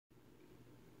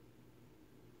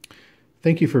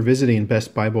Thank you for visiting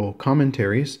Best Bible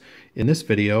Commentaries. In this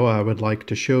video, I would like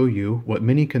to show you what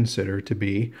many consider to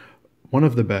be one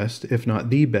of the best, if not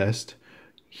the best,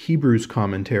 Hebrews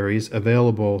commentaries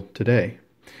available today.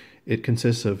 It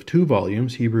consists of two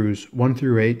volumes, Hebrews 1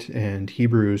 through 8 and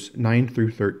Hebrews 9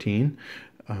 through 13,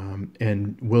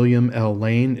 and William L.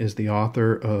 Lane is the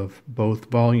author of both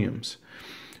volumes.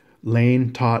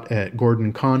 Lane taught at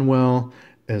Gordon Conwell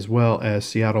as well as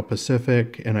Seattle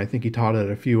Pacific, and I think he taught at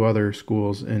a few other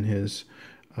schools in his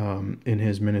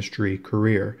ministry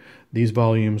career. These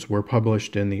volumes were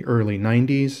published in the early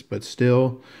 90s, but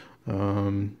still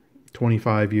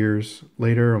 25 years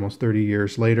later, almost 30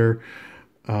 years later,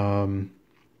 they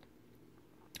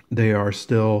are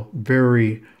still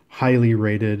very highly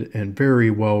rated and very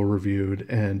well reviewed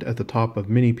and at the top of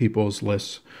many people's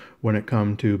lists when it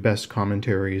comes to best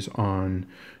commentaries on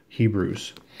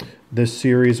Hebrews. This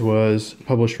series was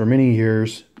published for many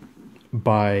years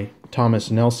by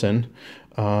Thomas Nelson.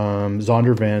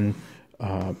 Zondervan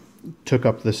took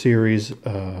up the series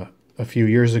a few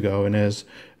years ago and has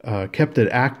kept it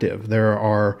active. There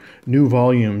are new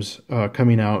volumes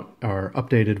coming out, or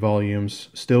updated volumes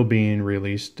still being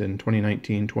released in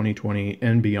 2019, 2020,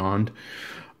 and beyond.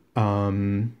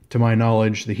 To my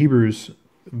knowledge, the Hebrews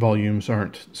volumes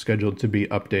aren't scheduled to be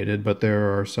updated, but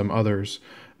there are some others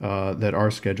that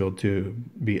are scheduled to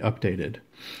be updated.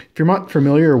 If you're not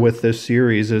familiar with this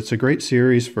series, it's a great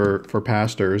series for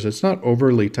pastors. It's not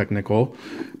overly technical.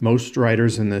 Most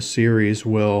writers in this series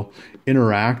will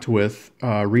interact with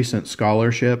recent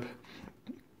scholarship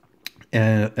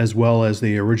as well as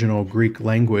the original Greek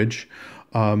language,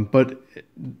 but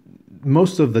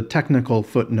most of the technical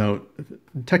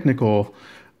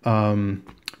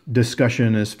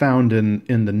discussion is found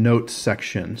in the notes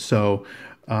section. So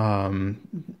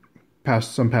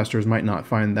some pastors might not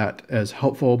find that as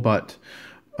helpful, but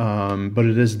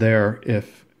it is there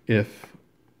if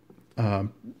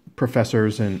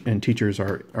professors and teachers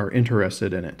are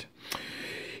interested in it.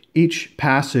 Each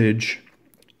passage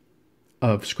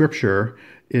of Scripture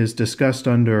is discussed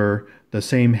under the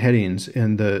same headings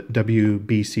in the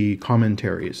WBC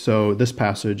commentaries. So this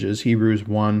passage is Hebrews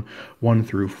 1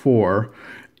 through 4.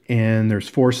 And there's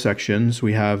four sections.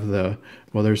 We have the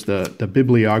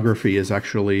bibliography is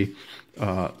actually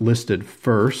listed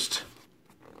first.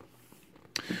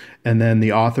 And then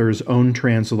the author's own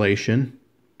translation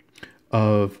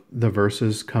of the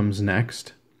verses comes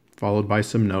next, followed by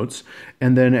some notes.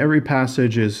 And then every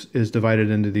passage is divided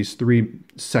into these three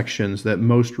sections that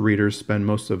most readers spend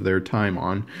most of their time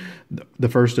on. The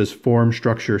first is form,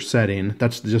 structure, setting.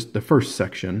 That's just the first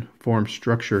section, form,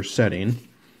 structure, setting.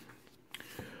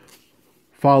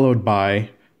 Followed by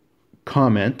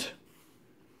comment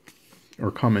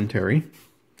or commentary.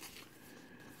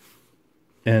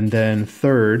 And then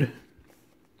third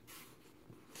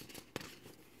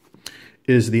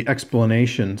is the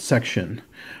explanation section.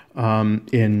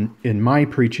 In my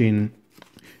preaching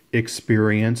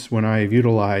experience, when I've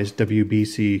utilized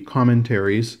WBC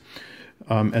commentaries,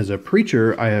 as a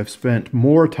preacher, I have spent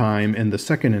more time in the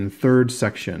second and third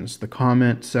sections, the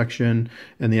comment section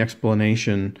and the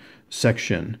explanation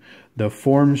section. The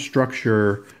form,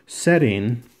 structure,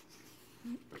 setting,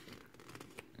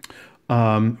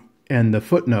 and the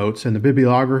footnotes and the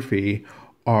bibliography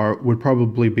would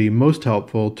probably be most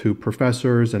helpful to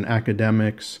professors and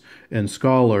academics and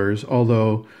scholars,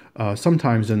 although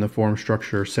sometimes in the form,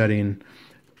 structure, setting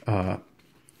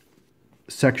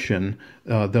section,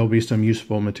 there'll be some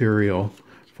useful material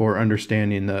for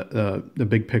understanding the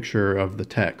big picture of the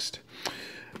text.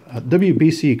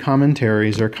 WBC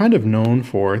commentaries are kind of known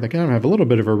for, they kind of have a little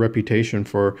bit of a reputation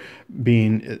for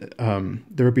being,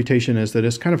 the reputation is that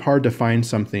it's kind of hard to find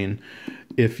something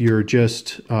if you're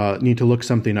just need to look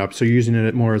something up. So you're using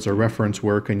it more as a reference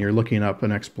work and you're looking up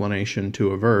an explanation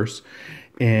to a verse.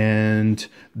 And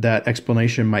that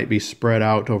explanation might be spread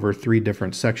out over three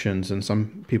different sections. And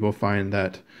some people find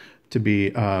that to be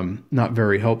not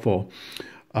very helpful.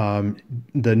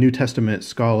 The New Testament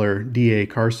scholar D.A.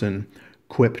 Carson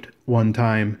quipped one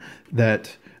time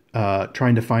that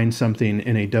trying to find something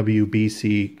in a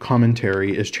WBC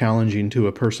commentary is challenging to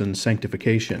a person's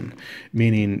sanctification,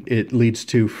 meaning it leads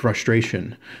to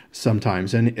frustration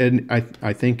sometimes. And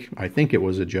I think it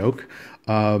was a joke.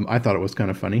 I thought it was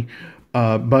kind of funny,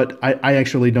 but I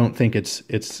actually don't think it's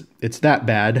that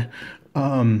bad.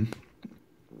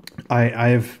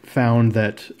 I've found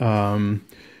that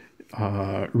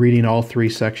reading all three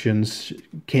sections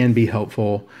can be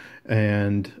helpful.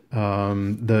 And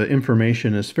the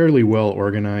information is fairly well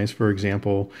organized. For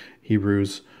example,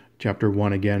 Hebrews chapter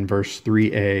 1 again, verse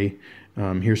 3a.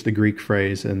 Here's the Greek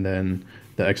phrase, and then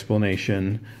the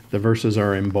explanation. The verses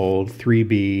are in bold,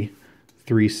 3b,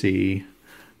 3c,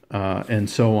 and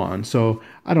so on. So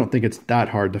I don't think it's that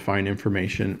hard to find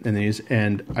information in these.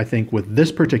 And I think with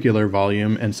this particular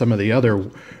volume and some of the other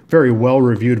very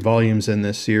well-reviewed volumes in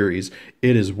this series,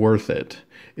 it is worth it.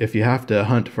 If you have to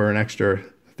hunt for an extra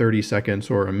 30 seconds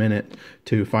or a minute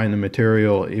to find the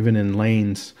material, even in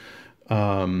Lane's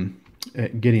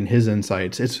getting his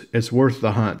insights, it's worth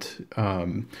the hunt.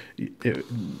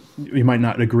 You might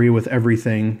not agree with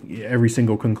everything, every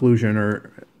single conclusion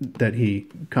or that he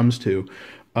comes to,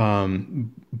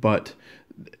 but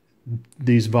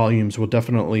these volumes will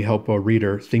definitely help a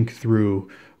reader think through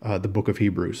the book of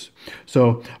Hebrews.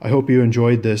 So I hope you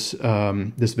enjoyed this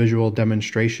this visual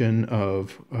demonstration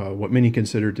of what many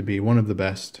consider to be one of the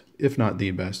best, if not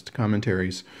the best,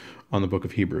 commentaries on the book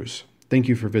of Hebrews. Thank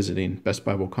you for visiting Best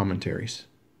Bible Commentaries.